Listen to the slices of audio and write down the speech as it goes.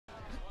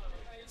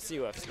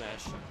CUF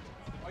smash.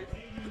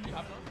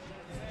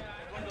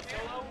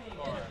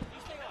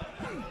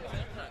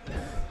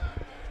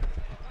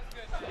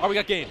 Oh, we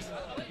got games.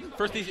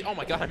 First easy. Oh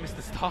my god, I missed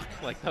the stock.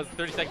 Like, that was a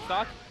 30-second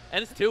stock.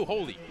 And it's 2.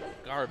 Holy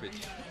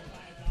garbage.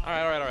 All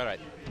right.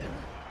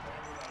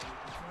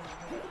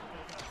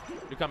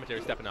 New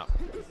commentary stepping up.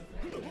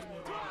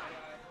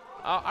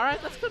 All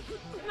right, that's good.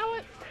 You know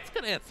what? It's a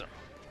good answer.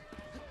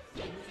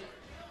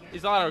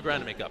 He's a lot of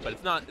ground to make up, but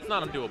it's not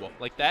undoable.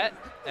 Like that?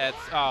 That's,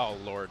 oh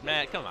lord,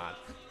 Matt, come on.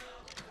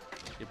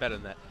 You're better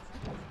than that.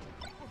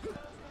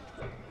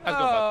 How's it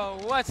going,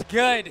 bud? What's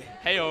good?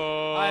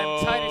 Heyo.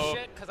 I'm tight as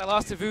shit because I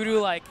lost to Voodoo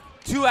like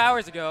 2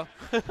 hours ago.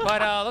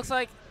 But looks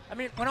like, I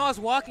mean, when I was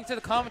walking to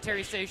the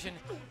commentary station,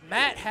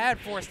 Matt had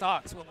 4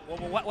 stocks.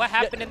 What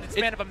happened in the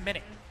span of a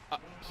minute?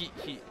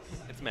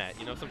 It's Matt.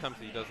 You know, sometimes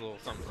he does a little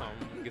something,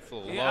 gets a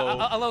little Yeah,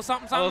 low. a little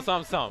something, A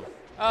little something.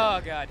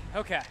 Oh, God.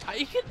 Okay.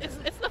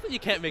 It's nothing you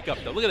can't make up,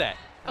 though. Look at that.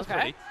 That was Okay.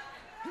 pretty.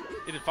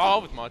 He didn't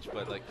fall with much,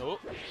 but like, oh.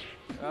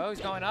 Oh, he's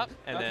going up.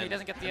 And okay, then, he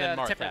doesn't get the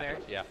Marth tipper there.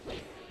 happened. Yeah.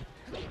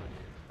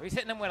 Oh, he's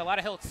hitting him with a lot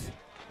of hilts.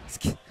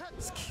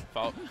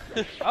 Fall.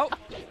 Oh.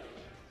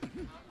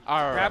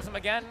 All right. Grabs him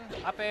again.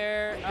 Up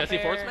air. Does he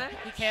force smash?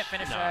 He can't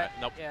finish No, that.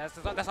 nope. Yeah,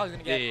 that's all he's going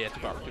to get. Yeah, too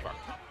far.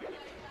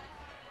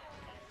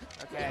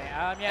 Okay,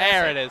 yeah.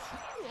 There it is.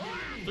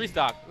 3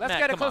 stock. Let's Matt,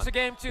 get a come closer on.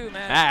 game, too,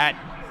 man. Matt,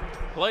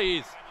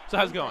 please. So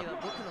how's it going?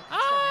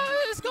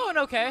 It's going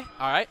okay.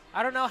 All right.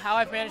 I don't know how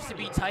I've managed to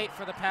be tight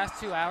for the past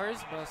 2 hours,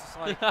 but it's just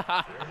like,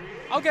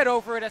 I'll get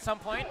over it at some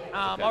point. Okay.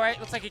 All right,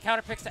 looks like he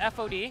counter picks to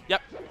FOD.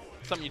 Yep.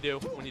 Something you do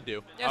when you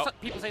do. Yeah, Oh. some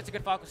people say it's a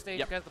good Falco stage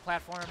because of the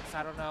platforms.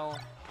 I don't know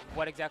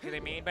what exactly they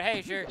mean, but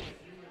hey, sure.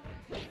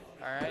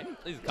 All right.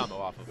 Leave the combo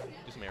off of. Do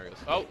some aerials.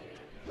 Oh.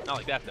 Not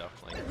like that, though.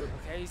 Like,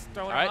 Okay, he's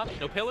throwing all right. him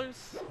up. No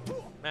pillars.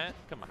 Matt,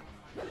 come on.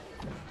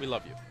 We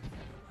love you.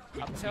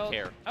 We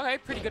care. Okay,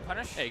 pretty good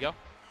punish. There you go.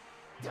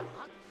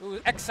 Ooh,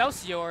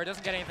 Excelsior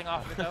doesn't get anything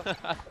off of it,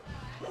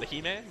 though. The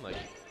He-Man? Like,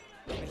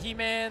 The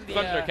He-Man, the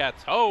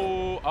Thundercats.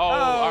 All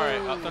right.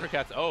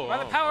 Thundercats. by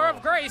the power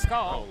of Grace,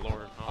 call. Oh,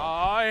 Lord. Oh.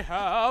 I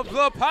have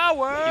the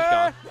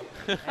power.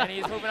 He's gone. And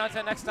he's moving on to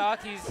the next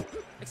stock. He's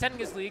extending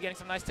his lead, getting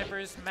some nice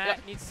tippers.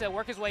 Matt needs to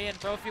work his way in,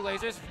 throw a few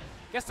lasers.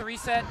 Gets the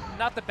reset.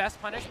 Not the best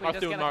punish, but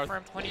he does get like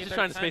firm 20 He's or 30%. just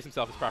trying to space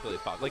himself as properly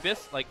as possible. Like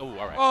this? Like, oh,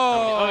 all right.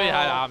 Oh,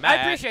 yeah, Matt.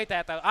 I appreciate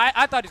that, though.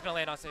 I thought he was going to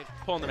land on stage.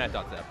 Pulling the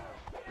MattDotZeb.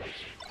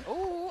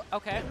 Ooh,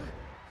 okay.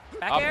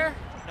 Back Up. air?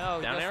 No,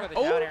 he Down goes air? for the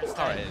down air All instead.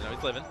 right. No,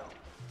 he's living.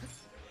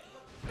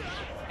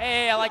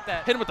 Hey, I like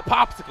that. Hit him with the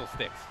popsicle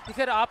sticks. He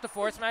could have opted for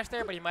forward smash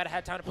there, but he might have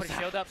had time to put his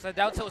shield up, so the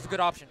down tilt was a good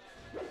option.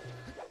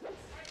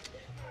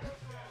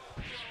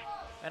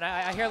 And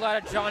I hear a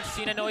lot of John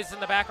Cena noises in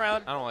the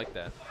background. I don't like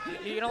that.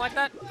 You don't like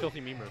that?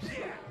 Filthy memers.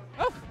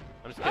 Oh.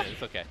 I'm just kidding.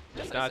 It's okay.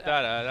 That's That's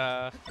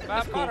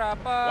cool.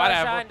 Whatever.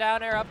 Whatever. Shine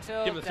down air, up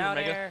tilt, Give him the down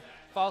super mega. air,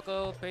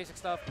 Falco, basic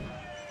stuff.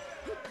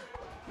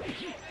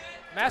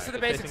 Master the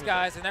Right, basics,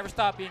 guys, and never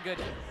stop being good.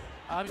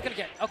 He's gonna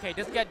get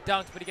doesn't get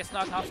dunked, but he gets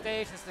knocked off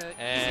stage. It's the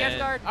ECS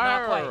guard,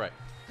 not quite. Right.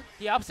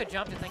 He opposite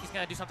jumped and think he's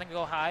gonna do something to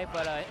go high,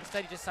 but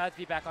instead he just decides to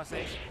be back on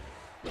stage.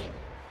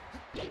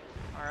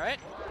 All right.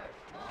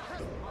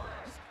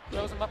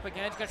 Throws him up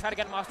again. He's gonna try to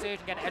get him off stage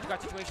and get an edge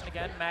guard situation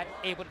again. Matt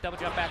able to double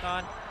jump back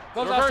on.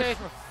 Goes off stage.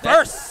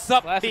 Reverse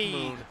up Classic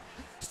B.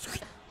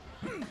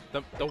 moon.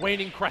 The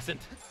waning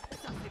crescent.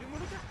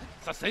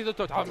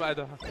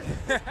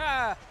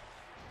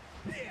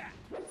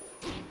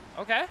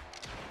 Okay.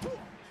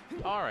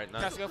 All right,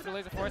 Tries nice. to go for the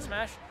laser forward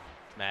smash.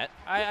 Matt.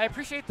 I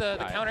appreciate the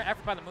Alright. counter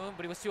effort by the moon,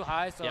 but he was too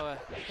high, so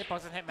hitbox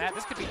doesn't hit Matt.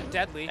 This could be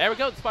deadly There we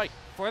go. The spike.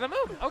 for the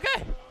moon.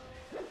 Okay.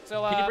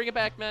 So Can you bring it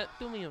back, Matt?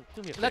 Do me a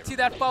let's see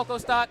favor. that Falco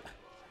stock.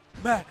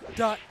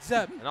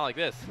 MattDotZeb. And not like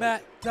this.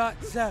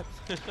 MattDotZeb.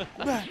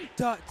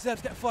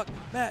 MattDotZeb. Get fucked.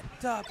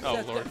 MattDotZeb.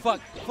 Oh, Lord. Get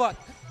fucked. Fuck.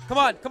 Come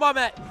on,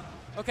 Matt.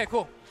 Okay,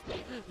 cool.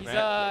 He's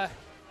Matt.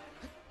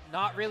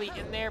 not really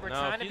in there, but No,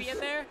 trying to be in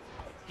there.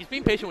 He's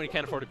being patient when he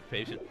can't afford to be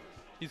patient.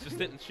 He's just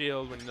hitting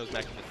shield when he knows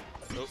Matt can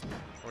just.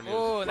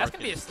 Oh, that's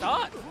gonna be a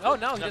stock. Oh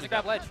no, he doesn't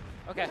grab ledge.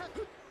 Okay.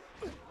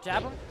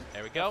 Jab him.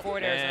 There we go.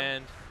 Forward airs him.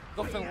 And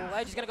Go for the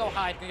ledge. He's gonna go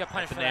high. He's gonna get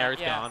punished for there, that.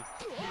 it's Yeah. gone.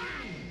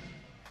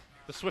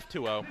 The Swift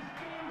 2-0.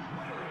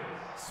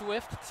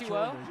 Swift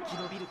 2-0.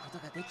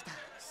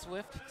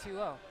 Swift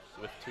 2-0.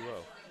 Swift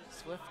 2-0.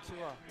 Swift 2-0.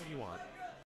 What do you want?